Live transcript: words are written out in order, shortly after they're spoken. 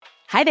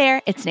Hi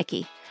there, it's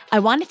Nikki. I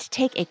wanted to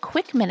take a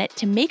quick minute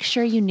to make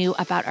sure you knew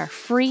about our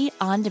free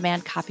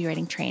on-demand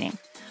copywriting training.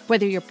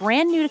 Whether you're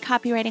brand new to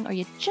copywriting or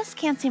you just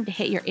can't seem to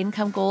hit your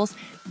income goals,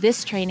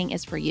 this training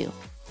is for you.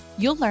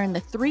 You'll learn the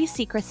 3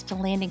 secrets to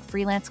landing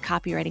freelance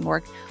copywriting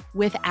work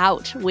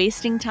without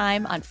wasting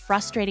time on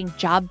frustrating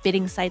job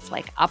bidding sites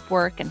like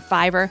Upwork and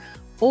Fiverr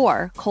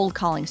or cold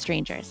calling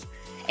strangers.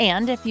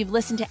 And if you've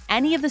listened to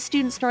any of the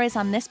student stories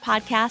on this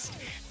podcast,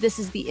 this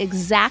is the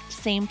exact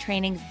same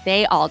training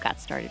they all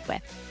got started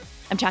with.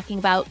 I'm talking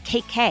about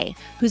Kate K,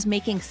 who's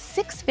making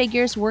 6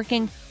 figures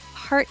working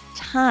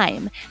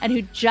part-time and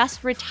who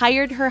just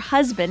retired her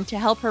husband to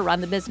help her run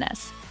the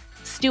business.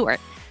 Stuart,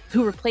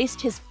 who replaced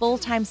his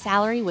full-time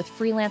salary with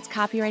freelance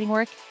copywriting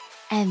work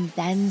and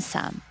then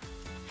some.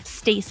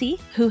 Stacy,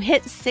 who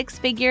hit 6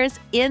 figures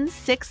in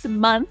 6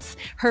 months,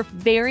 her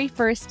very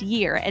first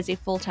year as a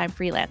full-time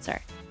freelancer.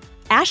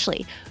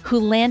 Ashley, who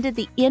landed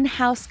the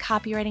in-house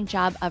copywriting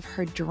job of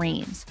her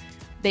dreams.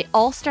 They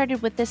all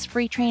started with this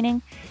free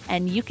training,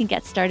 and you can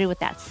get started with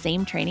that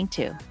same training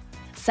too.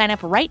 Sign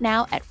up right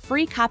now at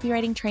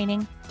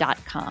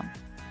freecopywritingtraining.com.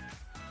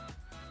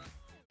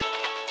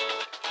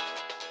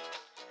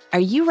 Are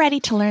you ready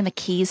to learn the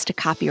keys to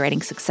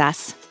copywriting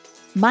success?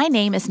 My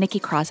name is Nikki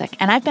Krozek,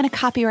 and I've been a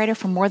copywriter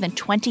for more than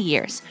 20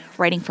 years,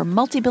 writing for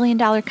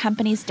multi-billion-dollar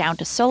companies down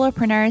to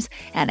solopreneurs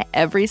and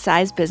every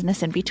size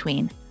business in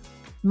between.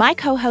 My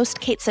co-host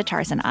Kate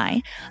Sitars and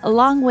I,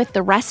 along with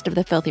the rest of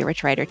the Filthy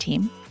Rich Writer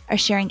team, are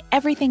sharing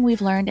everything we've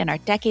learned in our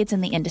decades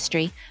in the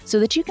industry so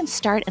that you can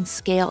start and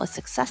scale a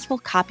successful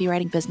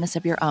copywriting business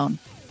of your own.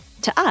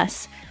 To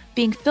us,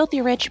 being filthy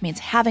rich means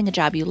having a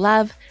job you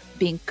love,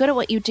 being good at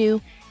what you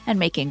do, and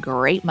making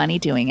great money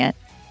doing it.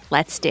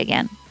 Let's dig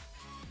in.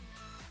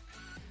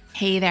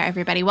 Hey there,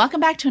 everybody.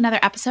 Welcome back to another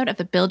episode of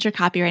the Build Your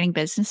Copywriting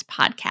Business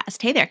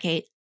podcast. Hey there,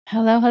 Kate.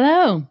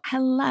 Hello.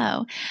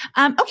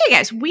 Okay,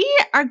 guys,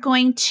 we're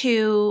going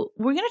to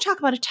talk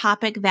about a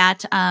topic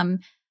that I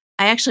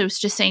actually was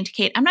just saying to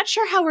Kate, I'm not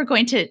sure how we're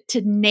going to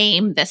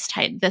name this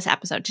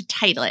episode, to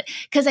title it,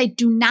 because I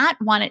do not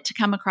want it to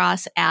come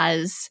across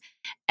as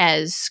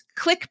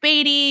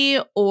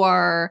clickbaity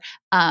or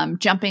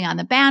jumping on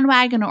the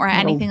bandwagon or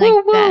anything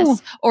like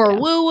this, or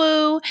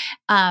woo-woo.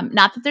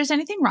 Not that there's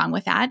anything wrong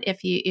with that.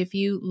 If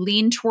you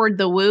lean toward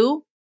the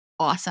woo,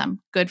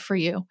 awesome, good for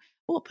you.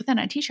 Oh, put that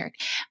on a t-shirt.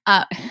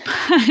 But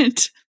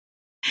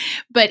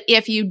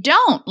if you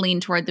don't lean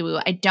toward the woo,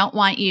 I don't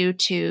want you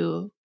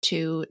to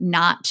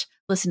not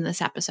listen to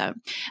this episode.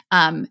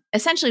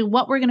 Essentially,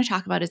 what we're going to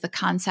talk about is the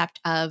concept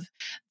of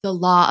the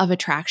law of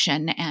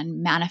attraction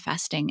and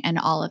manifesting and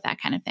all of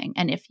that kind of thing.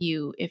 And if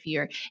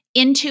you're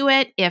into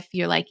it, if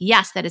you're like,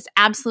 yes, that is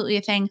absolutely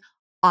a thing,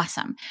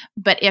 awesome.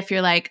 But if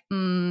you're like,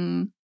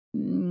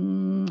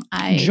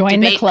 I join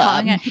the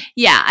club.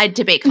 I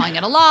debate calling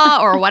it a law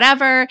or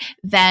whatever,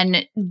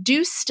 then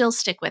do still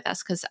stick with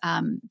us because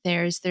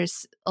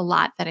there's a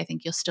lot that I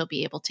think you'll still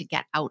be able to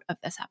get out of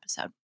this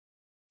episode.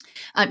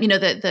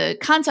 The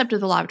concept of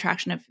the law of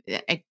attraction,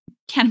 I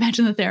can't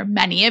imagine that there are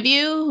many of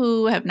you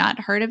who have not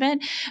heard of it,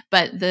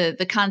 but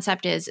the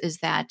concept is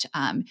that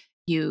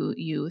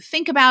you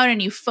think about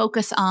and you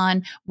focus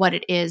on what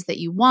it is that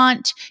you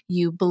want.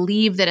 You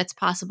believe that it's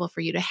possible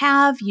for you to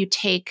have. You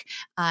take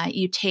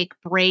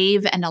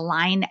brave and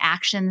aligned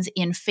actions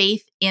in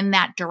faith in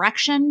that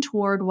direction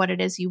toward what it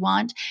is you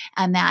want,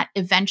 and that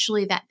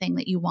eventually that thing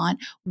that you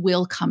want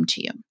will come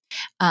to you.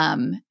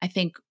 I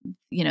think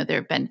there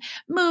have been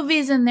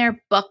movies and there are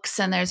books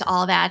and there's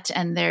all that,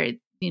 and there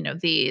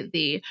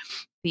the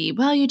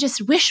well, you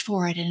just wish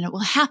for it and it will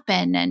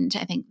happen. And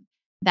I think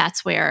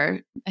that's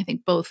where I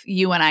think both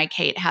you and I,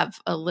 Kate, have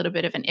a little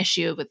bit of an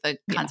issue with the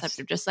concept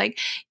of just like,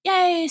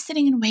 yay,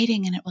 sitting and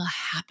waiting and it will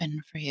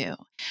happen for you.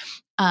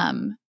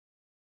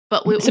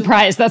 But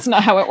surprise, that's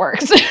not how it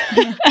works.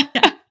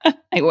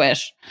 I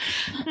wish.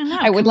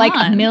 I would like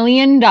 $1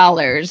 million.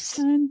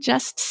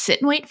 Just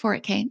sit and wait for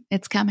it, Kate.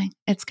 It's coming.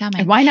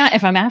 And why not?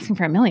 If I'm asking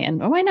for $1 million,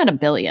 why not $1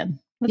 billion?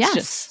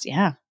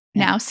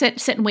 Now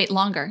sit and wait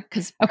longer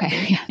because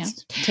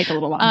take a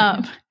little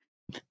longer.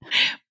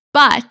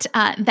 But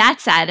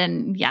that said,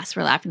 and yes,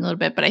 we're laughing a little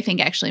bit, but I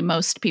think actually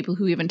most people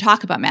who even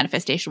talk about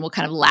manifestation will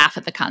kind of laugh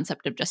at the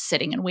concept of just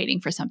sitting and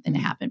waiting for something to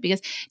happen,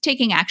 because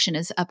taking action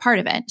is a part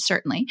of it,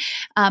 certainly.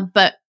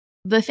 But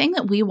the thing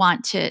that we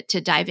want to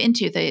dive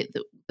into, the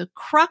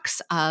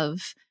crux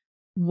of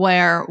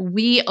where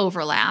we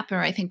overlap, or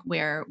I think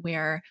where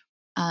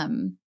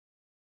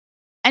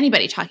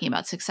anybody talking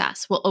about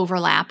success will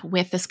overlap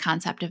with this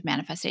concept of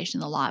manifestation,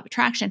 the law of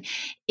attraction,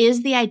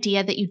 is the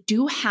idea that you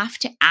do have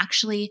to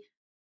actually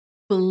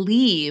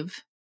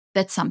believe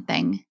that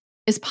something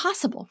is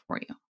possible for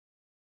you.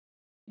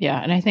 Yeah,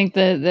 and I think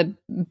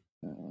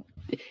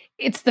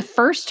it's the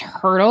first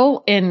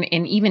hurdle in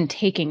even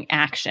taking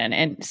action.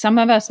 And some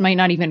of us might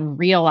not even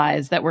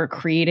realize that we're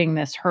creating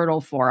this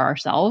hurdle for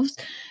ourselves.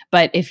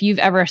 But if you've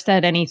ever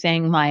said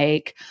anything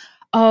like,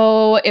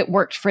 oh, it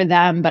worked for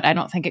them, but I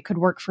don't think it could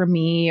work for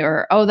me,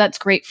 or, oh, that's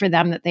great for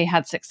them that they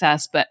had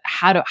success, but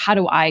how do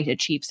I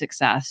achieve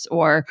success?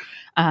 Or,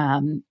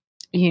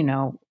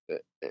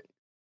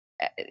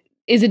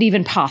 is it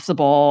even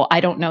possible?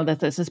 I don't know that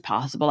this is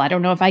possible. I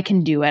don't know if I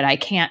can do it. I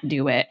can't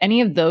do it.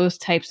 Any of those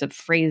types of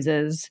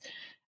phrases,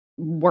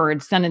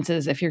 words,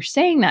 sentences, if you're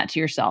saying that to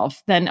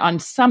yourself, then on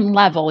some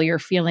level you're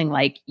feeling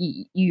like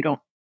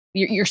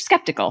you're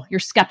skeptical. You're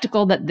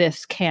skeptical that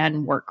this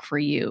can work for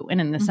you. And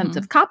in the sense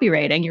of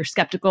copywriting, you're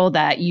skeptical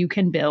that you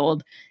can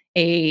build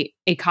a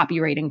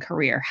copywriting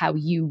career how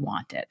you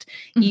want it.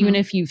 Even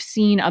if you've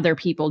seen other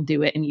people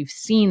do it and you've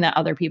seen that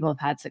other people have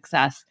had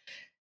success,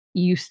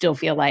 you still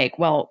feel like,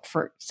 well,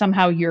 for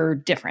somehow you're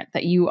different,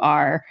 that you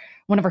are.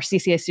 One of our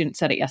CCA students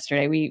said it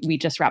yesterday. We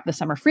just wrapped the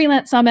Summer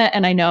Freelance Summit,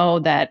 and I know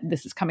that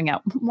this is coming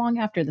out long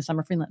after the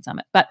Summer Freelance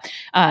Summit, but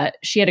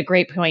she had a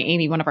great point,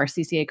 Amy, one of our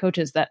CCA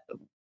coaches, that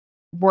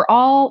we're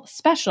all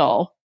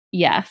special,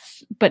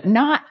 yes, but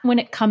not when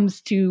it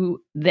comes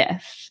to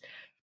this,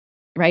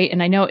 right?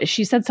 And I know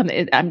she said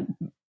something,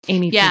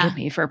 Amy, forgive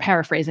me for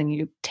paraphrasing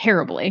you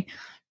terribly.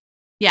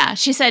 Yeah,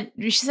 she said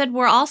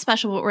we're all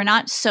special, but we're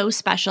not so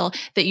special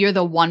that you're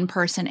the one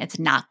person it's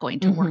not going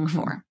to work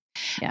for.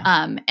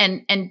 Yeah.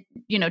 And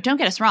don't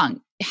get us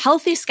wrong.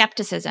 Healthy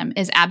skepticism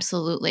is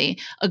absolutely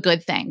a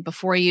good thing.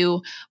 Before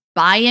you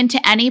buy into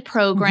any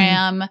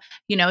program,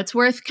 it's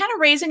worth kind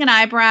of raising an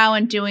eyebrow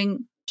and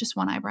doing just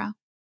one eyebrow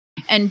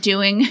and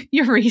doing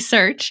your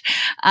research,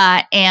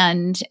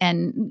 and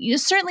you're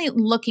certainly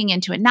looking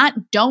into it.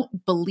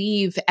 Don't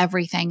believe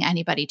everything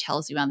anybody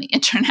tells you on the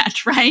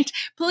internet, right?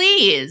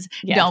 Please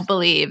don't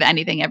believe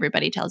anything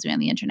everybody tells you on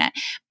the internet.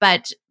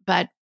 But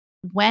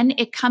when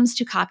it comes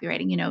to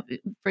copywriting,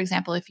 for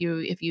example, if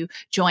you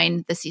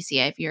join the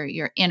CCA, if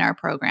you're in our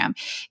program,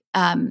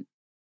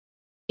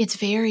 it's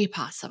very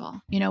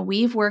possible.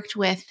 We've worked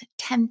with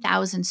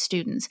 10,000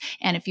 students,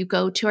 and if you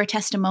go to our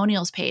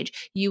testimonials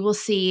page, you will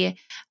see,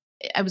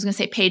 I was going to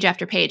say page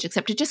after page,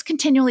 except it just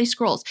continually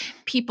scrolls.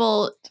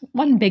 People,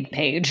 one big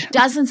page,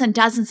 dozens and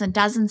dozens and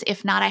dozens,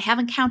 if not, I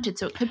haven't counted,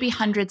 so it could be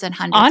hundreds and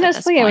hundreds.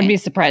 Honestly, I would be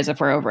surprised if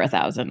we're over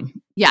 1,000.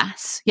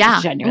 Yes,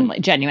 yeah,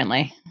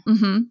 genuinely.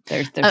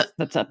 There's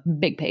that's a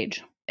big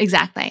page.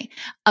 Exactly.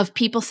 Of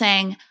people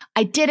saying,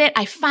 I did it.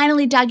 I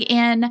finally dug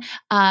in.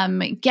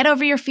 Get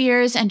over your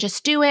fears and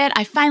just do it.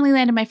 I finally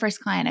landed my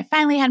first client. I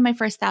finally had my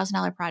first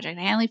 $1,000 project.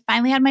 I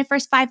finally had my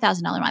first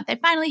 $5,000 month. I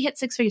finally hit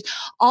 6 figures.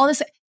 All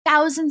this,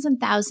 thousands and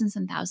thousands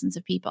and thousands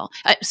of people.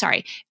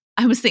 Sorry,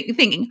 I was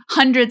thinking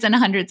hundreds and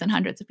hundreds and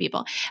hundreds of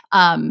people,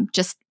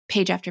 just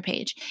page after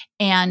page.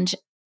 And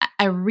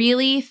I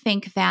really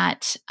think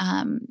that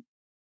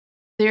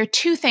there are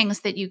two things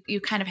that you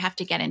kind of have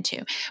to get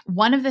into.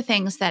 One of the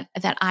things that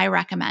I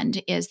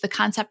recommend is the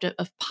concept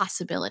of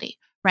possibility,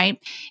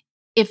 right?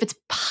 If it's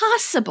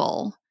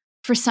possible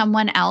for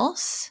someone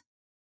else,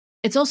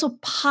 it's also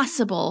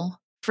possible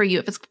for you.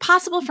 If it's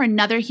possible for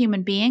another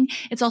human being,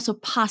 it's also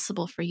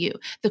possible for you.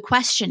 The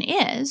question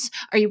is,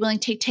 are you willing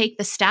to take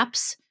the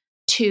steps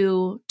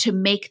to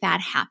make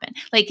that happen?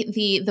 Like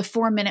the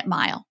 4-minute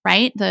mile,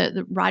 right?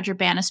 The Roger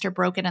Bannister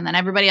broke it, and then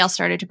everybody else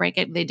started to break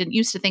it. They didn't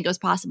used to think it was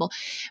possible.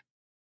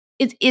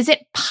 Is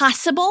it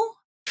possible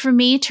for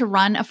me to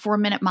run a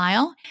 4-minute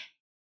mile?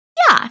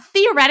 Yeah,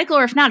 theoretical,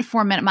 or if not a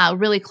 4-minute mile,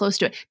 really close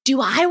to it.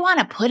 Do I want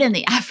to put in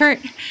the effort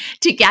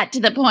to get to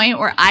the point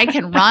where I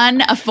can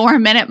run a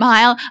 4-minute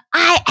mile?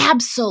 I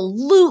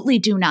absolutely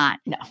do not.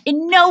 No.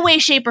 In no way,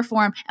 shape, or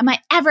form am I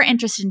ever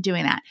interested in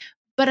doing that.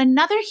 But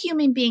another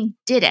human being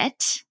did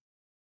it,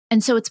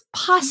 and so it's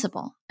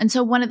possible. And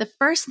so one of the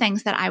first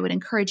things that I would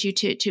encourage you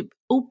to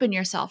open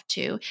yourself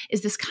to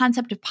is this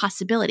concept of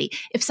possibility.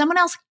 If someone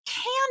else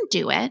can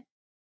do it,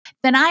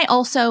 then I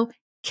also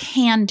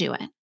can do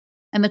it.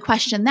 And the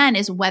question then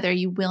is whether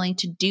you're willing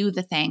to do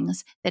the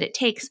things that it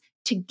takes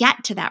to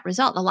get to that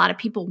result. A lot of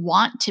people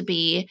want to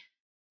be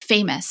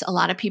famous. A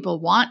lot of people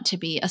want to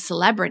be a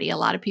celebrity. A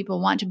lot of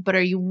people want to, but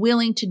are you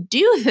willing to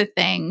do the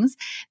things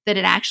that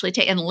it actually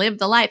takes and live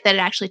the life that it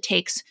actually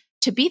takes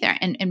to be there?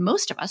 And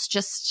most of us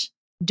just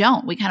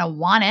don't. We kind of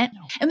want it.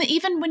 No. And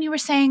even when you were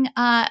saying,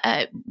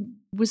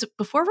 was it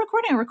before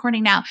recording or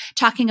recording now,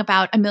 talking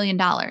about $1 million,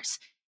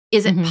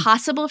 is it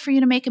possible for you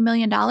to make $1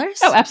 million? Oh,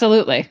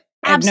 absolutely.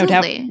 Absolutely. I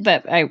have no doubt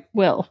that I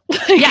will.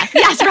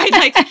 yes, right.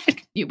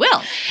 Like, you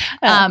will.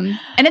 And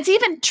it's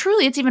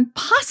even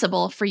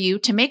possible for you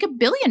to make $1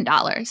 billion.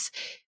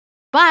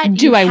 But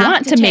do I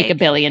want to make $1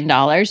 billion?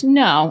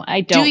 No, I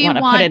don't want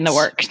to put in the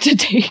work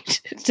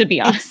to be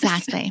honest.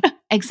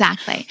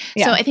 Exactly.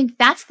 Yeah. So I think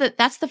that's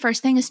the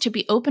first thing, is to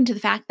be open to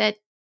the fact that,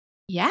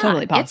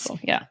 totally possible.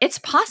 It's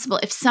possible.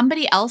 If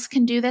somebody else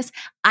can do this,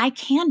 I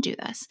can do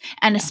this.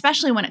 And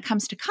especially when it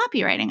comes to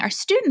copywriting, our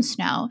students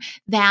know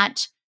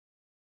that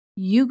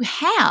you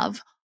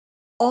have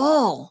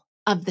all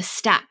of the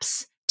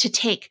steps to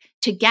take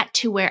to get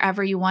to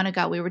wherever you want to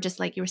go. We were just,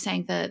 like you were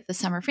saying, the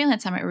Summer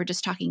Freelance Summit, we were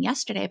just talking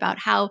yesterday about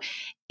how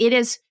it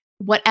is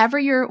whatever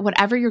your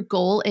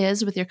goal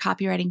is with your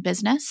copywriting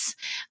business,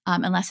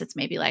 unless it's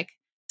maybe like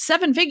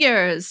 7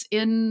 figures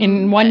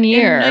in 1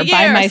 year,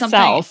 by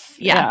myself.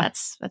 Yeah,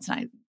 that's not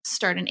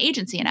start an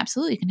agency and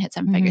absolutely you can hit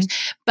 7 figures.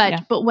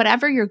 But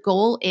whatever your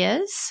goal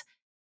is,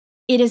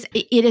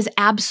 it is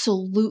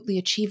absolutely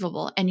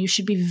achievable. And you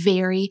should be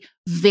very,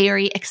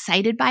 very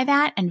excited by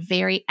that and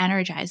very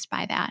energized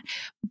by that.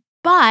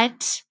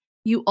 But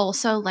you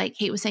also, like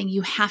Kate was saying,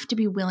 you have to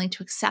be willing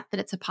to accept that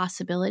it's a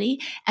possibility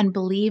and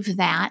believe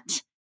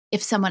that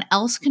if someone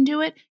else can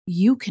do it,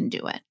 you can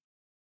do it.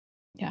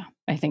 Yeah.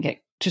 I think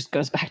it just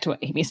goes back to what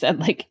Amy said.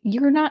 Like,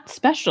 you're not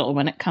special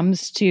when it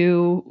comes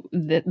to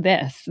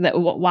this. That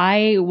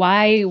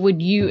why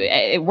would you?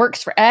 It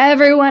works for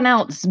everyone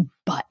else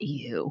but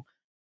you.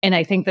 And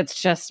I think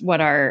that's just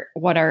what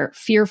our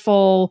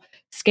fearful,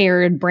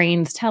 scared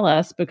brains tell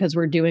us because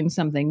we're doing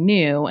something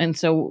new. And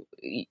so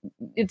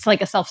it's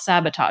like a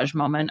self-sabotage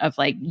moment of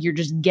like you're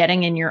just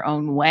getting in your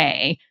own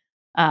way.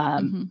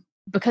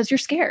 Because you're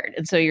scared.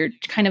 And so you're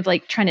kind of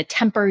like trying to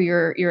temper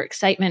your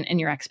excitement and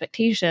your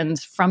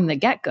expectations from the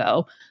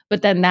get-go,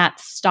 but then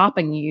that's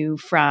stopping you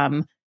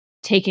from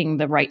taking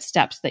the right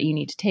steps that you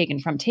need to take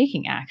and from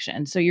taking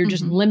action. So you're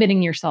just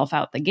limiting yourself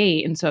out the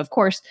gate. And so of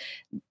course,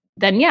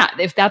 then yeah,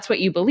 if that's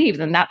what you believe,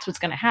 then that's what's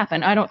going to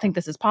happen. I don't think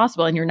this is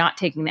possible and you're not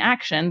taking the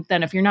action.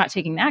 Then if you're not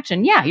taking the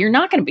action, yeah, you're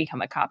not going to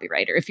become a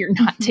copywriter if you're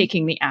not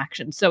taking the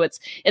action. So it's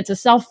a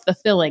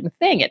self-fulfilling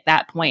thing at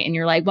that point. And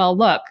you're like, well,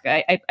 look,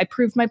 I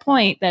proved my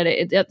point that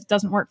it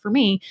doesn't work for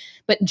me.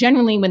 But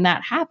generally when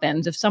that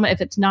happens, if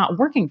it's not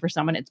working for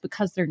someone, it's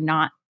because they're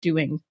not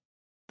doing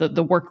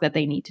the work that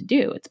they need to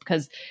do. It's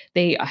because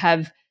they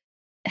have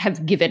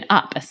given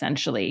up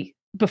essentially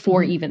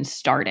before even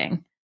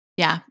starting.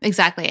 Yeah,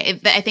 exactly.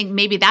 I think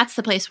maybe that's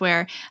the place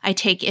where I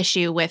take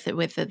issue with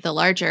the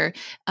larger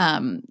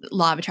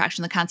law of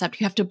attraction, the concept.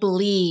 You have to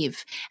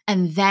believe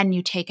and then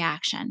you take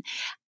action.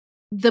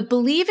 The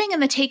believing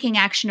and the taking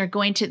action they're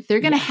going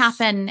to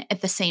happen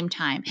at the same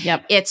time.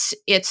 Yep.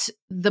 It's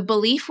the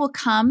belief will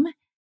come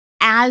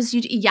as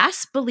you,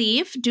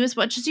 believe, do as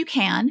much as you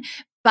can,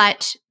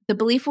 but the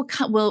belief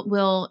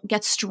will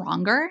get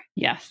stronger.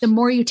 Yes. The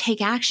more you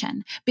take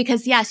action,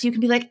 because yes, you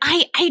can be like,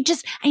 I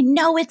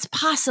know it's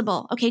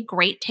possible. Okay,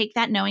 great. Take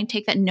that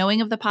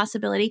knowing of the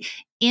possibility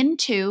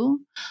into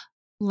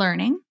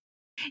learning,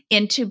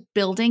 into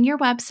building your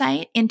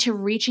website, into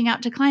reaching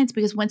out to clients,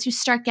 because once you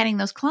start getting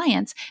those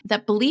clients,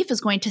 that belief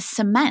is going to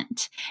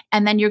cement,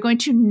 and then you're going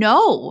to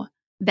know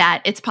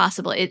that it's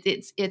possible.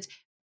 It's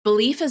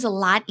belief is a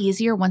lot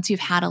easier once you've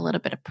had a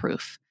little bit of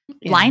proof.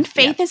 Blind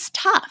faith is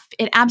tough.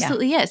 It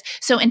absolutely is.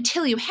 So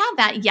until you have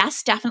that,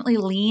 yes, definitely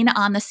lean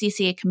on the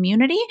CCA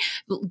community.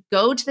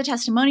 Go to the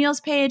testimonials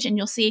page and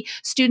you'll see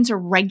students are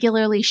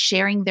regularly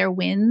sharing their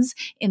wins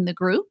in the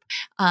group.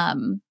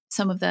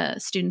 Some of the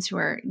students who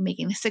are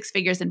making the six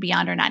figures and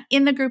beyond are not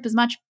in the group as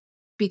much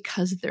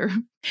because they're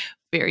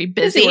very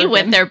busy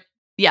with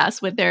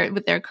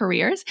their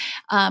careers.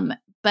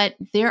 But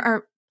there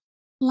are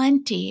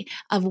plenty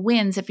of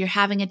wins if you're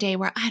having a day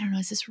where, I don't know,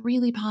 is this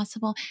really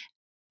possible?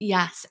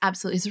 Yes,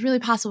 absolutely. Is it really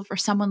possible for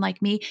someone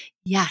like me?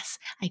 Yes,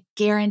 I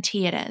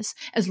guarantee it is,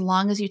 as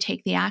long as you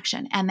take the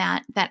action. And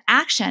that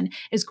action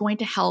is going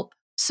to help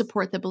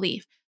support the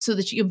belief so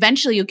that you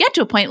eventually you'll get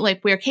to a point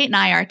like where Kate and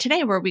I are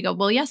today, where we go,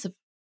 well, yes, of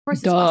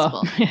course it's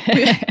possible.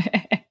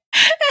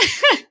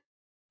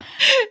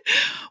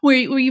 where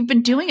you've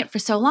been doing it for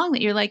so long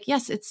that you're like,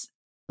 yes,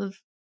 of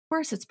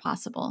course it's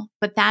possible.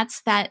 But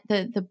that's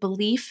the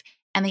belief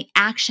and the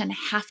action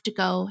have to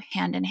go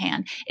hand in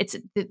hand. It's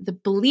the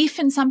belief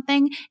in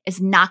something is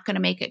not going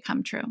to make it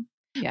come true.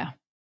 Yeah.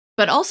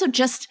 But also,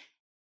 just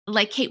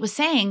like Kate was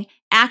saying,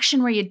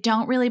 action where you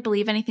don't really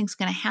believe anything's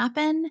going to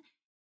happen,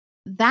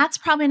 that's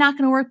probably not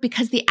going to work,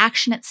 because the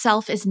action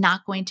itself is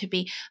not going to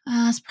be,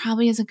 this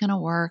probably isn't going to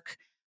work.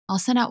 I'll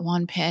send out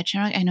one pitch.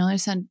 I know they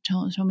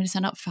told me to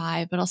send out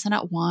 5, but I'll send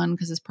out 1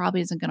 because this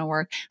probably isn't going to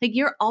work. Like,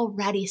 you're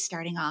already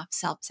starting off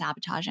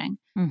self-sabotaging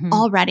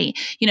already.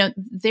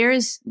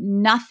 There's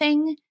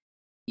nothing,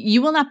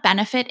 you will not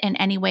benefit in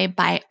any way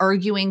by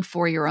arguing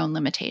for your own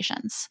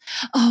limitations.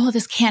 Oh,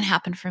 this can't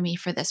happen for me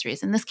for this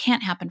reason. This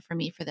can't happen for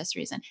me for this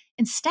reason.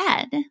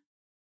 Instead,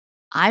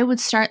 I would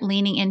start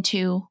leaning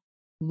into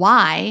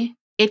why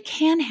it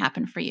can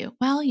happen for you.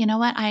 Well, you know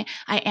what? I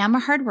am a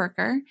hard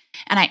worker,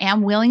 and I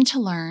am willing to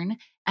learn,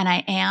 and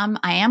I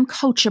am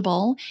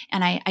coachable,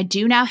 and I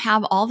do now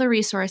have all the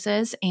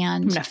resources,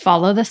 and I'm going to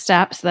follow the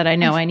steps that I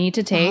know I need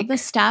to take. All the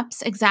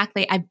steps,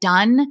 exactly. I've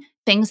done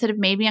things that have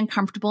made me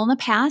uncomfortable in the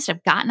past.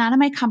 I've gotten out of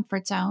my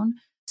comfort zone.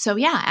 So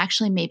yeah,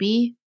 actually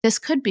maybe this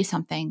could be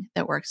something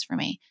that works for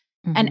me.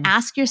 And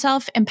ask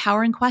yourself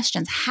empowering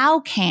questions. How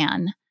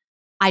can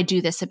I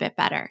do this a bit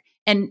better?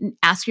 And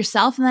ask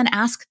yourself, and then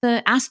ask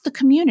the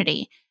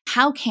community,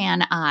 how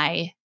can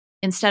I,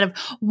 instead of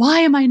why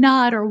am I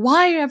not, or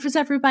why is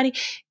everybody,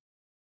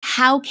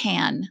 how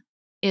can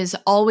is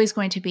always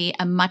going to be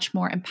a much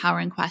more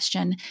empowering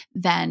question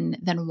than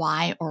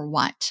why or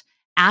what.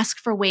 Ask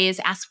for ways,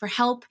 ask for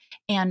help,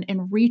 and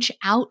reach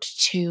out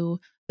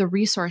to the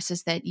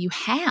resources that you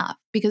have,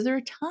 because there are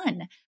a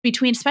ton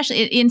between,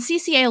 especially in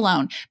CCA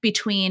alone,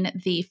 between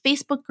the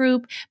Facebook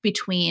group,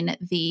 between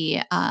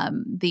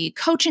the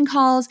coaching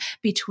calls,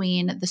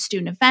 between the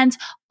student events,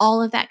 all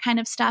of that kind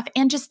of stuff,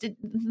 and just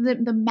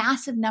the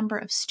massive number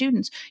of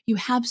students. You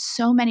have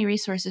so many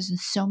resources and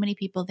so many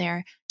people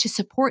there to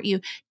support you,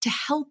 to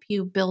help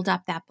you build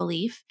up that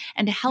belief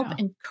and to help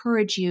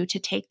encourage you to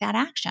take that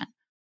action.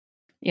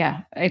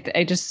 Yeah.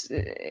 I just,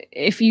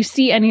 if you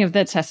see any of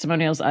the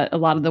testimonials, a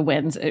lot of the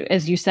wins,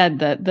 as you said,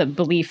 the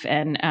belief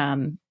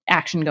and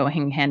action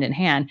going hand in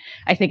hand,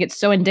 I think it's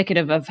so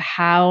indicative of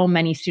how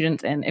many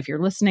students, and if you're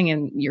listening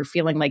and you're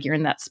feeling like you're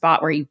in that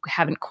spot where you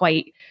haven't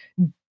quite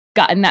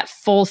gotten that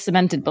full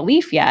cemented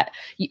belief yet,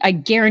 I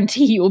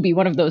guarantee you will be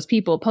one of those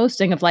people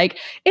posting of like,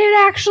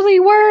 it actually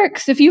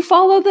works. If you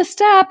follow the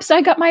steps,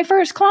 I got my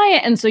first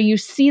client. And so you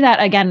see that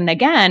again and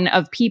again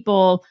of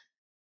people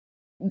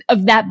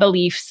of that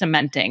belief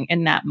cementing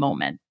in that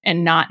moment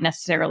and not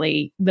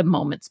necessarily the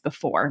moments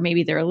before.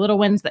 Maybe there are little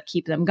wins that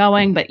keep them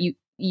going, but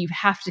you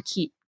have to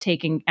keep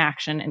taking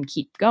action and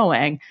keep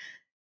going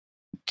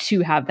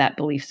to have that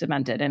belief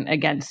cemented. And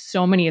again,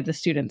 so many of the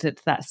students,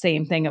 it's that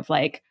same thing of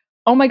like,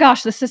 oh my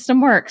gosh, the system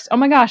works. Oh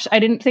my gosh, I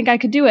didn't think I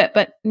could do it,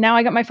 but now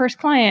I got my first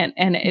client.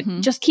 And it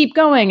just keep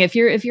going. If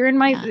you're in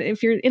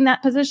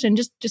that position,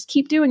 just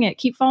keep doing it,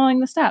 keep following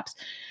the steps.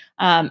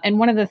 And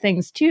one of the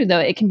things too, though,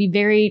 it can be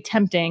very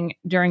tempting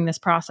during this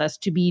process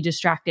to be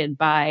distracted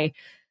by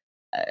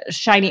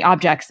shiny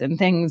objects and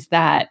things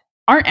that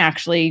aren't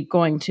actually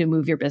going to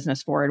move your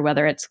business forward,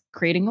 whether it's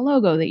creating a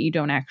logo that you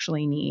don't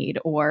actually need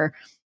or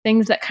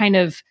things that kind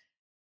of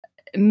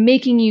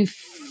making you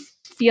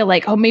feel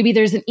like, oh, maybe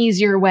there's an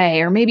easier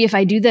way, or maybe if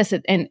I do this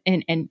and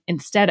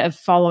instead of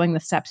following the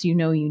steps you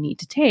need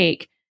to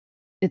take,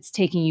 it's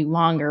taking you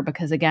longer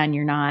because again,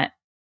 you're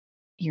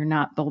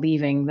not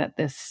believing that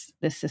this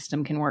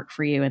system can work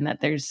for you and that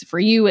for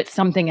you, it's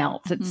something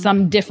else. It's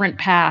some different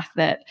path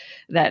that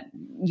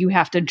you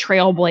have to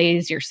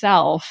trailblaze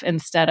yourself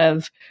instead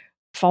of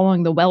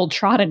following the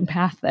well-trodden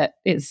path that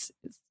is,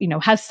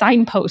 has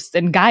signposts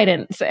and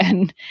guidance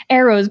and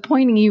arrows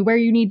pointing you where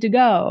you need to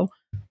go.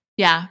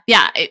 Yeah.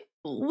 Yeah.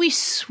 We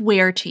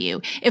swear to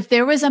you, if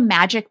there was a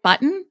magic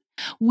button,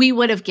 we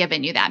would have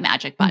given you that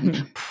magic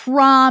button.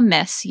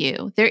 Promise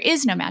you. There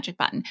is no magic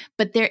button,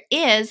 but there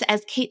is,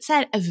 as Kate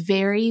said, a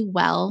very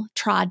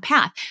well-trod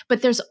path.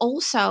 But there's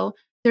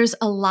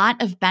a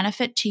lot of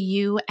benefit to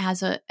you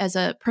as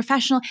a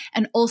professional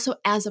and also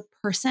as a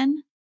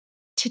person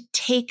to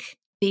take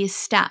these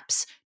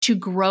steps to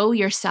grow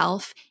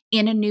yourself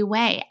in a new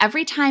way.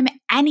 Every time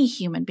any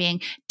human being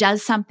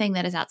does something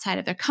that is outside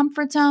of their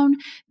comfort zone,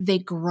 they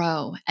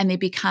grow and they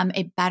become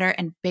a better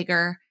and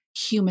bigger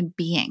human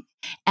being.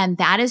 And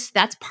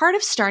that's part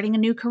of starting a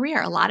new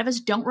career. A lot of us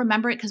don't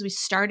remember it because we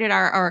started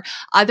our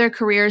other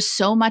careers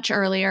so much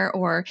earlier,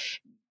 or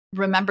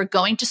remember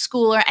going to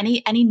school, or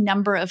any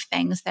number of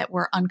things that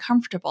were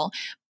uncomfortable,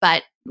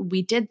 but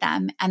we did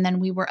them and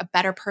then we were a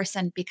better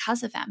person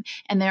because of them.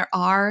 And there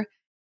are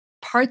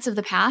parts of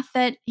the path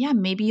that,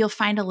 maybe you'll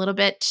find a little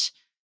bit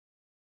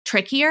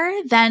trickier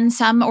than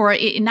some, or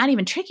not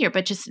even trickier,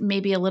 but just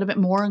maybe a little bit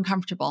more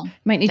uncomfortable.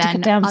 Might need to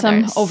cut down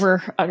others. Some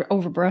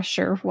overbrush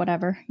or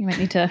whatever. You might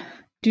need to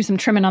do some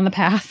trimming on the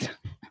path.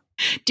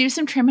 Do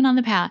some trimming on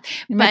the path.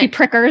 It might be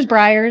prickers,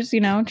 briars,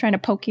 trying to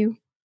poke you.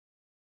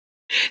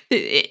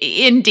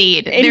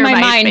 Indeed. In my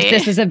mind,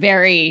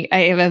 I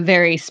have a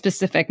very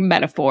specific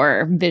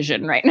metaphor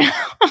vision right now.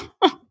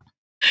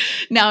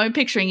 Now I'm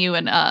picturing you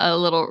in a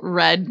little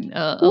red,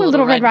 a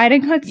little Red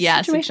Riding Hood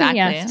yes, situation. Exactly.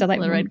 Yeah, still like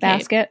red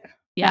basket.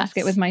 Yes.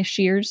 Basket with my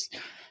shears.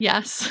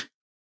 Yes.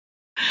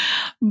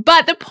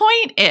 But the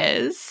point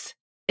is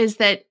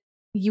that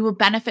you will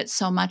benefit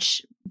so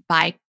much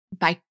by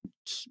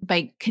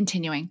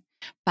continuing,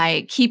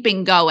 by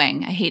keeping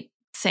going. I hate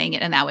saying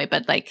it in that way,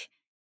 but like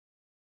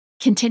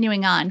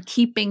continuing on,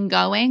 keeping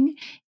going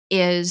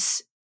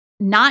is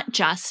not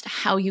just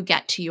how you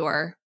get to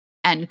your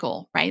end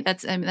goal, right?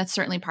 That's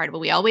certainly part of it.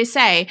 We always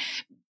say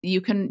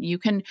you can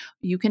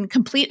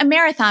complete a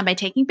marathon by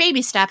taking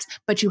baby steps,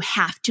 but you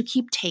have to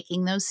keep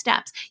taking those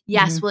steps.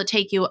 Yes, will it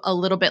take you a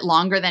little bit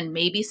longer than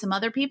maybe some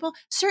other people?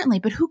 Certainly,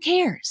 but who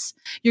cares?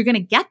 You're going to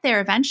get there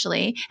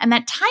eventually, and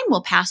that time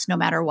will pass no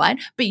matter what,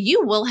 but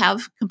you will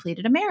have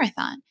completed a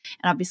marathon.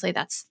 And obviously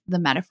that's the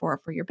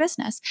metaphor for your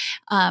business.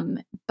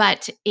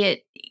 But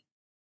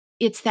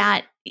it's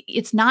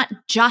not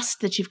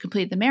just that you've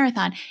completed the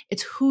marathon,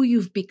 it's who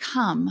you've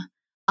become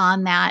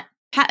on that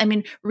path. I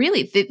mean,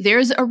 really,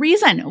 there's a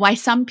reason why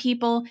some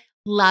people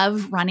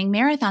love running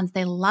marathons.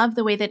 They love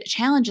the way that it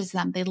challenges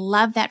them. They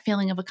love that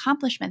feeling of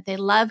accomplishment. They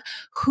love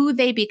who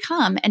they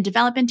become and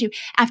develop into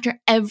after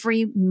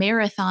every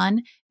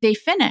marathon they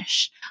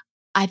finish.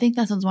 I think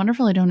that sounds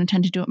wonderful. I don't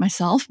intend to do it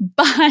myself,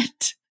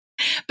 but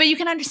you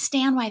can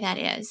understand why that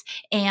is.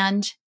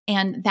 And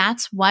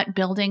that's what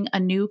building a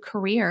new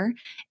career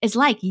is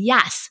like.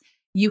 Yes,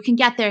 you can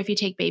get there if you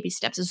take baby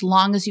steps, as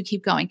long as you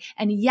keep going.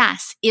 And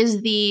yes,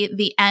 is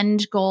the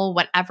end goal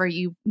whatever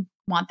you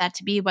want that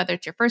to be, whether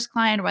it's your first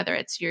client, whether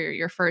it's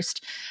your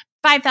first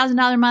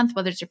 $5,000 a month,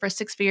 whether it's your first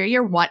 6-figure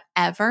year,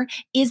 whatever.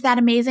 Is that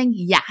amazing?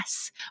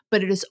 Yes.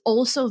 But it is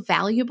also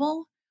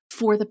valuable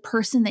for the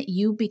person that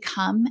you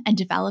become and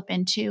develop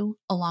into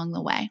along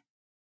the way.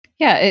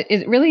 Yeah,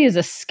 it really is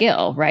a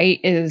skill, right?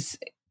 Is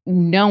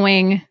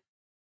knowing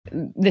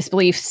this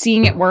belief,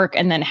 seeing it work,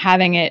 and then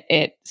having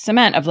it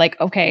cement of like,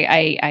 okay,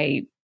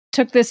 I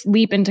took this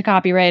leap into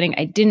copywriting.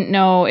 I didn't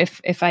know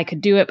if I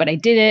could do it, but I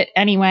did it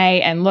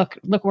anyway. And look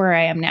where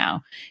I am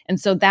now. And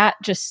so that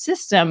just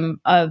system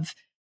of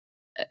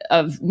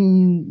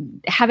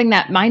having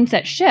that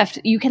mindset shift,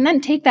 you can then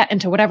take that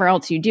into whatever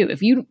else you do.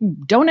 If you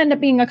don't end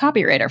up being a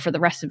copywriter for the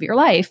rest of your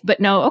life,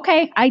 but no,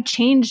 okay, I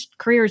changed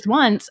careers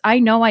once, I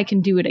know I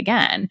can do it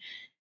again.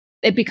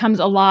 It becomes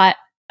a lot,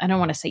 I don't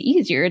want to say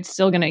easier. You're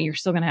still going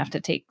to have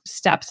to take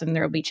steps and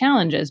there'll be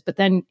challenges, but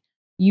then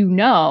you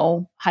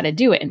know how to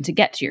do it and to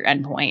get to your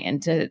endpoint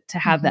and to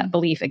have that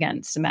belief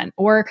again cement.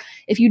 Or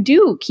if you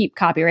do keep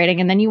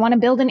copywriting and then you want to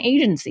build an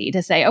agency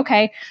to say,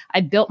 okay, I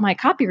built my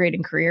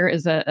copywriting career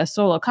as a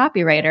solo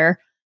copywriter.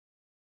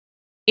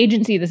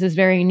 Agency, this is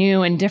very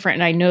new and different.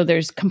 And I know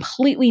there's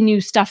completely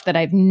new stuff that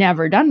I've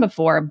never done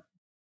before,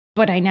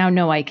 but I now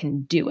know I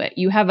can do it.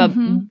 You have a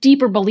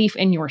deeper belief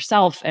in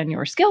yourself and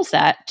your skill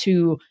set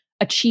to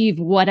achieve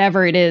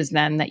whatever it is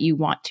then that you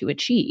want to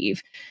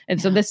achieve.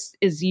 And so this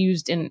is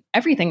used in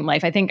everything in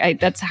life. I think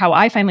that's how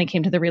I finally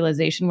came to the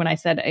realization when I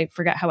said, I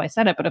forgot how I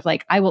said it, but of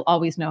like, I will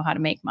always know how to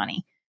make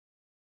money.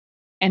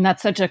 And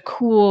that's such a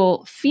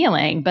cool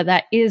feeling, but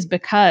that is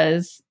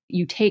because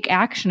you take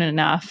action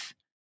enough,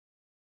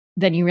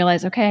 then you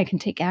realize, okay, I can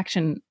take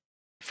action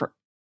for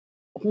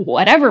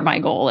whatever my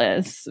goal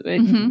is,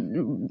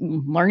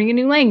 learning a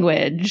new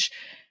language,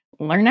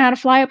 learn how to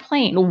fly a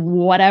plane,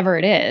 whatever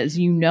it is,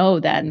 you know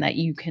then that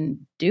you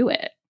can do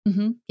it.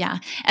 Yeah.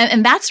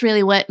 And that's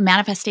really what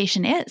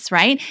manifestation is,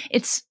 right?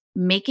 It's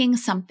making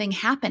something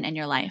happen in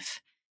your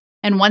life.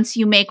 And once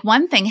you make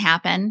one thing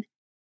happen,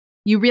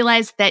 you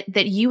realize that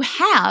you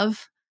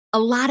have a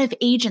lot of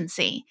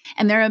agency.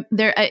 And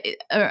there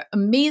are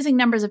amazing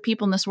numbers of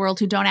people in this world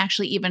who don't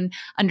actually even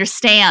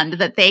understand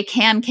that they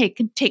can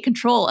take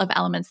control of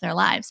elements in their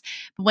lives.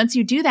 But once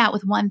you do that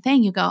with one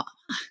thing, you go,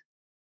 oh,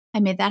 I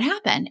made that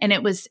happen. And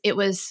it was a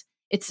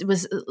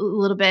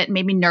little bit,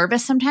 made me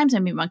nervous sometimes. I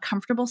made me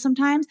uncomfortable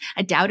sometimes.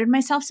 I doubted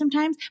myself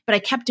sometimes, but I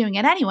kept doing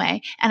it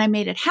anyway. And I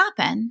made it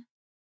happen.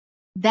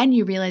 Then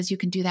you realize you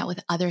can do that with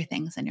other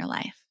things in your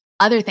life.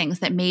 Other things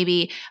that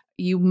maybe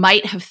you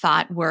might have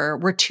thought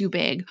were too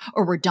big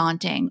or were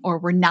daunting or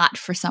were not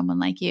for someone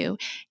like you.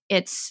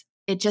 It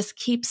just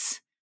keeps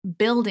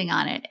building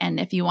on it. And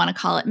if you want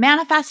to call it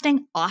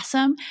manifesting,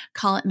 awesome,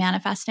 call it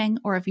manifesting.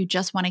 Or if you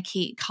just want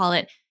to call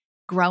it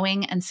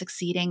growing and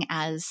succeeding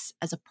as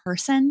a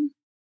person,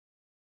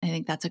 I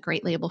think that's a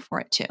great label for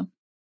it too.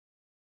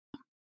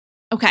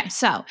 Okay,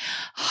 so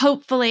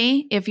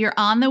hopefully if you're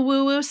on the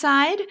woo-woo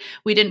side,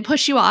 we didn't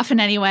push you off in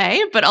any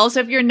way, but also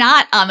if you're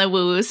not on the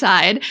woo-woo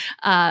side,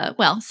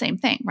 well, same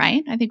thing,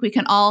 right? I think we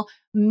can all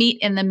meet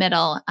in the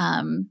middle.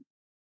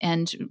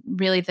 And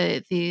really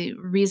the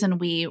reason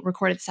we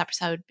recorded this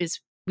episode is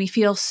we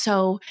feel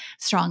so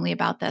strongly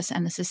about this,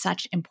 and this is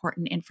such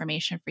important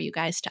information for you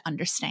guys to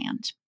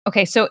understand.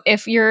 Okay, so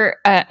if you're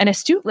an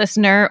astute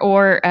listener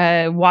or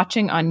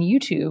watching on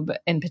YouTube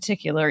in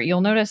particular, you'll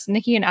notice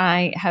Nikki and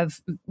I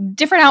have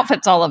different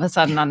outfits all of a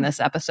sudden on this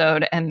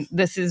episode, and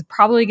this is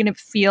probably going to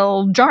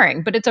feel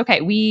jarring, but it's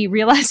okay. We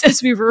realized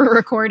as we were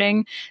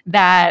recording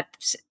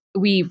that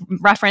we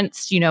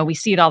referenced, we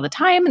see it all the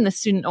time in the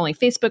student-only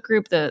Facebook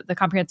group, the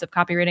Comprehensive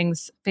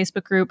Copywriting's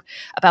Facebook group,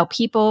 about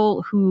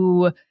people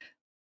who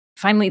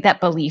finally that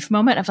belief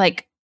moment of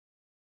like,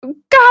 guys,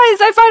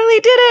 I finally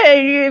did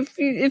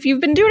it. If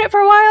you've been doing it for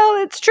a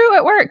while, it's true,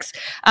 it works.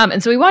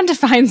 And so we wanted to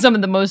find some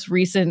of the most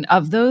recent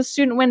of those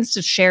student wins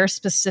to share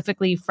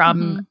specifically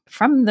from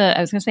the,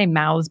 I was going to say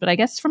mouths, but I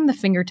guess from the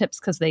fingertips,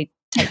 because they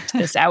typed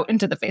this out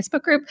into the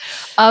Facebook group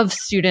of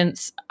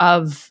students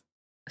of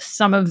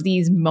some of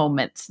these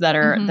moments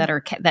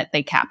that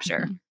they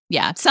capture.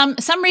 Yeah, some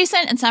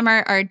recent and some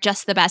are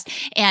just the best.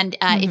 And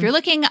if you're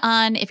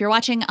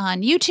watching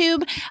on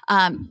YouTube,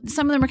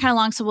 some of them are kind of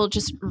long, so we'll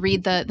just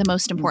read the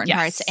most important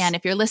parts. And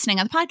if you're listening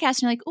on the podcast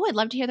and you're like, oh, I'd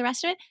love to hear the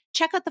rest of it,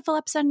 check out the full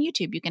episode on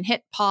YouTube. You can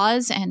hit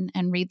pause and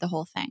read the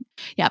whole thing.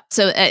 Yeah.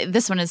 So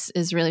this one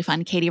is really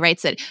fun. Katie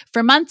writes that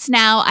for months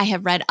now, I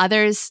have read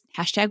others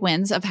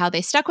 #wins of how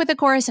they stuck with the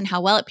course and how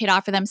well it paid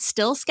off for them.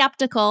 Still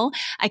skeptical.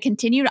 I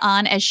continued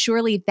on as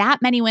surely that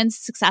many wins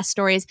success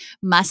stories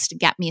must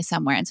get me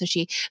somewhere. And so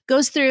she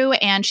goes through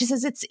and she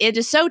says, it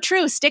is so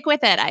true. Stick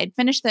with it. I had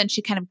finished that. And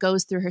she kind of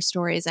goes through her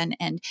stories and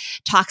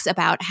talks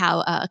about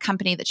how a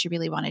company that she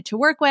really wanted to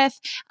work with,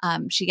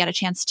 she got a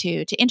chance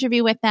to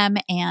interview with them.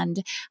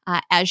 And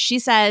as she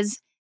says,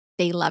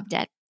 they loved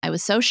it. I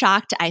was so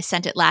shocked. I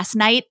sent it last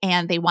night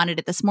and they wanted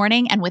it this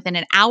morning. And within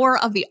an hour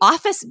of the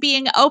office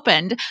being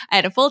opened, I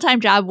had a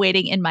full-time job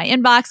waiting in my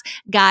inbox.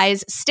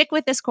 Guys, stick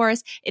with this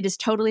course. It is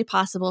totally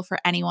possible for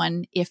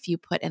anyone if you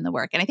put in the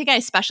work. And I think I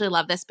especially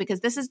love this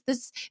because this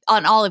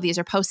on all of these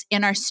are posts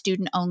in our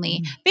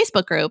student-only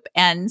Facebook group.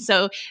 And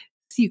so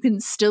you can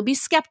still be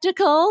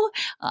skeptical,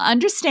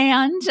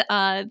 understand.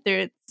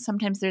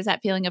 Sometimes there's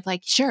that feeling of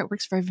like, sure, it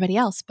works for everybody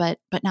else, but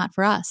not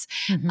for us.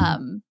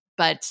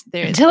 But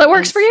until it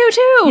works for you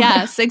too.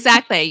 Yes,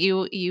 exactly.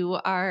 You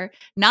are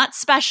not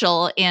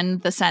special in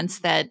the sense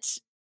that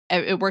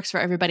it works for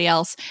everybody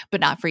else,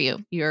 but not for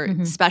you.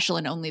 You're special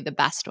in only the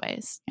best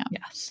ways. Yeah.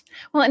 Yes.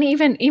 Well, and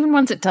even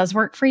once it does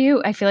work for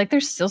you, I feel like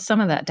there's still some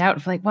of that doubt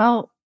of like,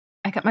 well,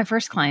 I got my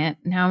first client.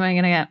 Now am I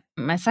going to get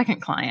my second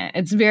client?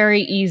 It's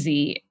very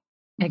easy.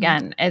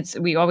 Again,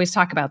 we always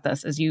talk about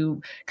this as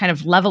you kind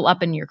of level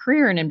up in your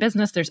career and in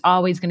business, there's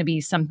always going to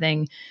be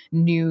something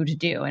new to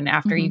do. And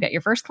after you get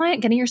your first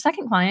client, getting your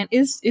second client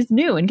is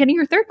new, and getting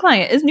your third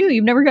client is new.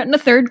 You've never gotten a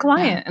third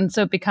client. And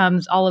so it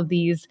becomes all of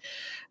these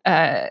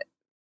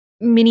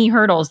mini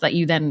hurdles that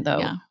you then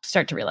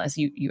start to realize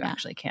you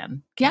actually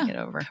can get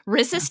over.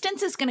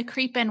 Resistance is going to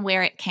creep in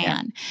where it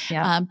can.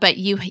 But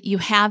you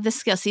have the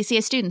skills.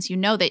 CCA students, you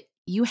know that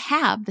you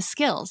have the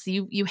skills.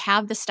 You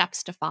have the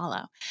steps to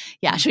follow.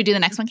 Yeah. Should we do the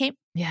next one, Kate?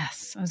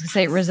 Yes. I was going to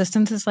say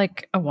resistance is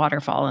like a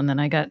waterfall. And then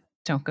I got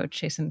don't go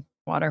chasing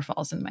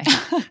waterfalls in my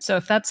head. So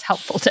if that's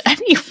helpful to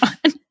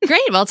anyone.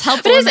 Great. Well, it's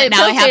helpful. Now I have it in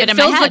my head. It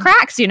fills the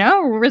cracks,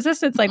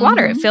 Resistance like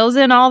water. It fills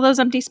in all those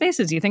empty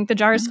spaces. You think the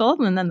jar is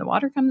full, and then the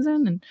water comes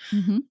in,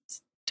 and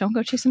don't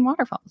go chasing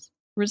waterfalls.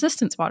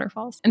 Resistance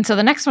waterfalls. And so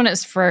the next one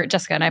is for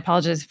Jessica, and I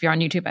apologize if you're on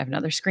YouTube. I have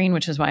another screen,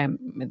 which is why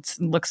it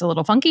looks a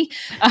little funky.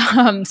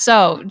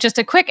 So just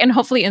a quick and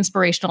hopefully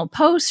inspirational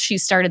post. She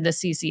started the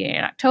CCA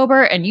in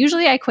October, and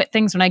usually I quit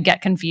things when I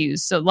get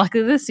confused. So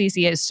luckily the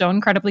CCA is so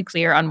incredibly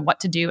clear on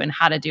what to do and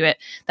how to do it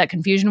that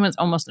confusion was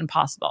almost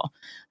impossible.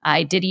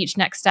 I did each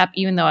next step,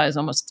 even though I was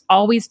almost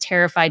always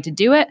terrified to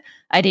do it.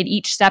 I did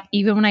each step,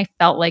 even when I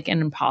felt like an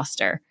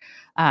imposter.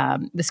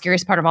 The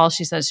scariest part of all,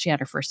 she says she had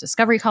her first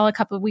discovery call a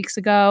couple of weeks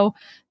ago,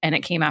 and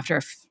it came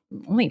after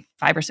only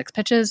 5 or 6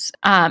 pitches.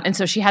 And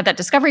so she had that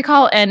discovery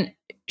call, and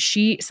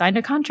she signed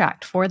a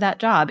contract for that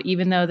job,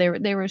 even though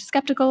they were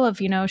skeptical of,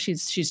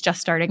 she's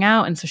just starting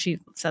out. And so she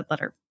said, let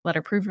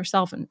her prove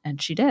herself.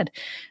 And she did.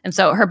 And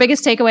so her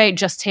biggest takeaway,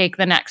 just take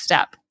the next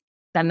step,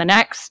 then the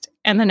next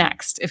and the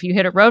next. If you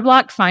hit a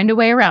roadblock, find a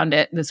way around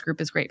it. This group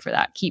is great for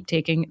that. Keep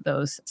taking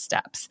those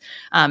steps.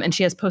 And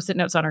she has Post-it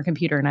notes on her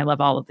computer, and I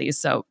love all of these.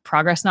 So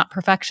progress, not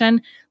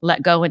perfection.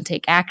 Let go and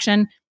take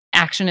action.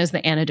 Action is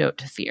the antidote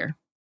to fear.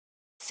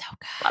 So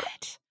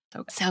good.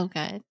 So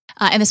good.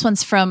 And this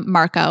one's from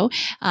Marco.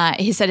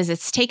 He said,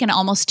 it's taken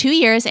almost 2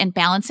 years and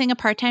balancing a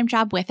part-time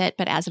job with it.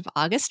 But as of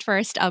August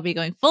 1st, I'll be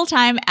going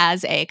full-time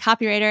as a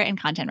copywriter and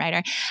content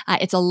writer.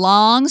 It's a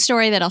long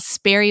story that I'll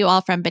spare you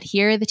all from, but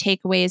here are the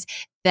takeaways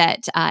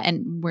that,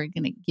 and we're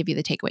going to give you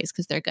the takeaways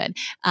because they're good.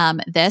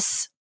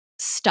 This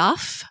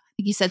stuff,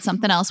 you said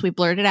something else, we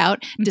blurted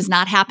out, does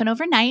not happen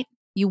overnight.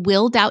 You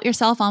will doubt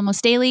yourself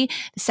almost daily.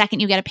 The second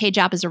you get a paid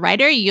job as a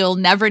writer, you'll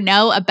never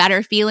know a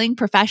better feeling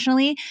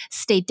professionally.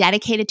 Stay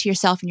dedicated to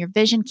yourself and your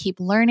vision. Keep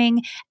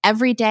learning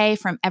every day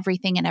from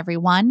everything and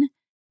everyone.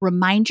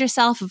 Remind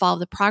yourself of all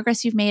the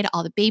progress you've made,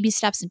 all the baby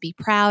steps, and be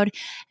proud.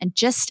 And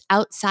just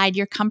outside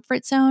your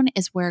comfort zone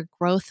is where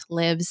growth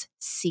lives.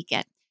 Seek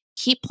it.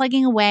 Keep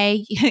plugging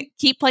away.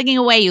 Keep plugging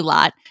away, you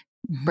lot.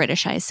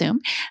 British, I assume.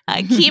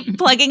 Keep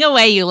plugging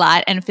away, you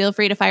lot, and feel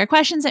free to fire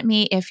questions at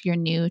me if you're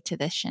new to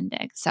this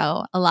shindig.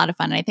 So a lot of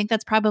fun. And I think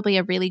that's probably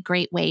a really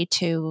great way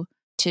to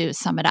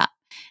sum it up.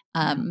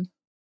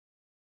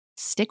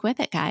 Stick with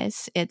it,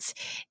 guys. It's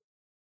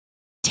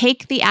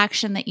take the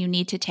action that you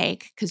need to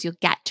take because you'll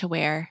get to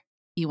where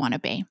you want to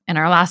be. And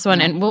our last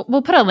one, and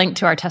we'll put a link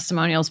to our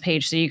testimonials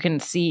page so you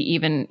can see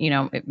even,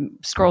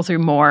 scroll through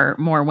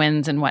more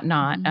wins and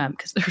whatnot,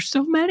 because there's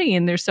so many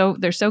and they're so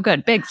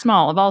good, big,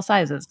 small, of all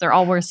sizes. They're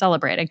all worth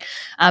celebrating.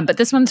 But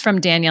this one's from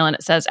Daniel, and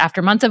it says,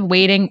 after months of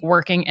waiting,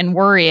 working, and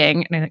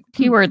worrying, and the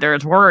keyword there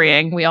is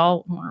worrying. We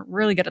all are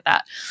really good at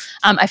that.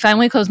 I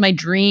finally closed my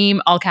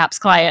dream all caps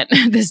client.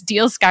 This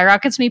deal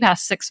skyrockets me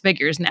past 6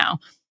 figures now.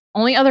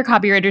 Only other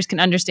copywriters can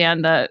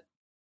understand the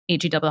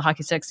HEW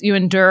hockey sticks you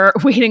endure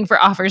waiting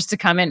for offers to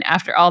come in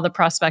after all the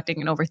prospecting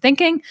and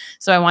overthinking.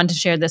 So I wanted to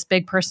share this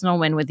big personal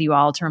win with you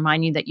all to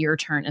remind you that your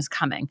turn is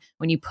coming.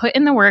 When you put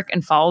in the work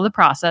and follow the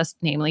process,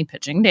 namely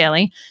pitching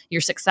daily,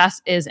 your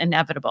success is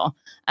inevitable.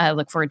 I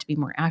look forward to be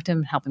more active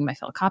in helping my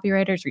fellow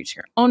copywriters reach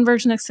your own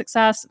version of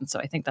success. And so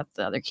I think that's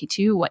the other key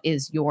too. What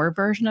is your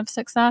version of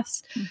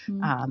success?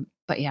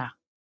 But yeah.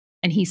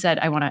 And he said,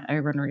 I want to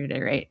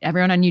reiterate,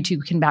 everyone on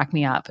YouTube can back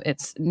me up.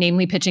 It's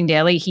namely pitching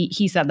daily.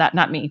 He said that,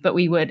 not me, but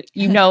we would,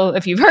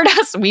 if you've heard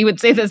us, we would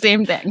say the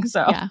same thing.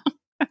 So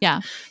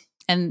yeah.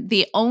 And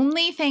the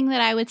only thing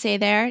that I would say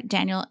there,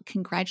 Daniel,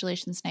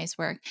 congratulations, nice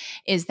work,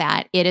 is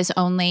that it is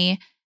only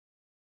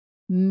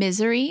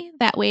misery,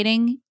 that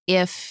waiting,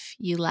 if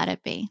you let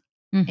it be.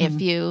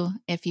 If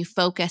you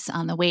focus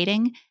on the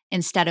waiting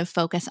instead of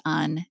focus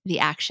on the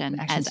action,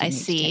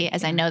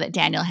 as I know that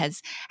Daniel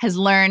has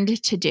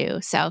learned to do.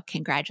 So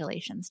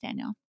congratulations,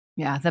 Daniel.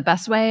 Yeah. The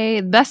best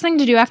thing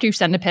to do after you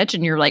send a pitch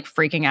and you're like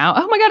freaking out,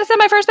 oh my God, I sent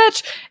my first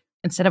pitch.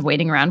 Instead of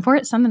waiting around for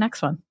it, send the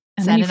next one.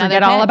 And then you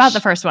forget all about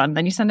the first one.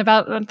 Then you send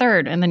about the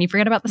third. And then you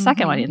forget about the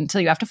second one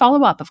until you have to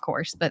follow up, of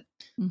course. But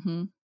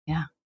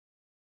yeah.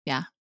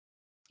 Yeah.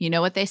 You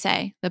know what they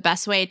say. The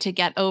best way to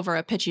get over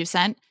a pitch you've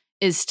sent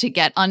is to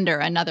get under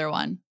another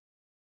one.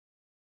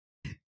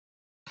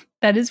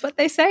 That is what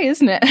they say,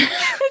 isn't it?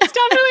 It's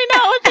definitely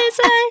not what they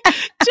say.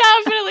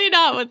 Definitely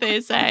not what they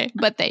say.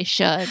 But they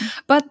should.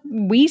 But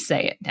we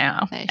say it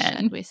now. They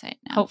should. We say it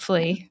now.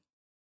 Hopefully,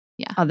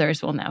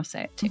 others will now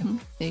say it too.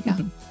 There you go.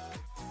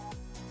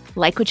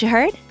 Like what you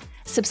heard?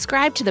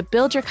 Subscribe to the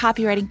Build Your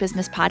Copywriting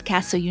Business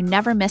podcast so you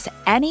never miss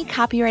any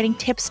copywriting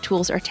tips,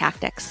 tools, or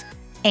tactics.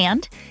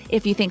 And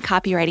if you think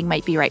copywriting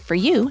might be right for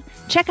you,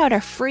 check out our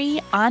free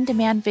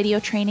on-demand video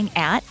training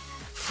at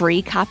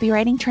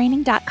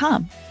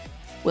freecopywritingtraining.com.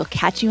 We'll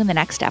catch you in the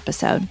next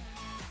episode.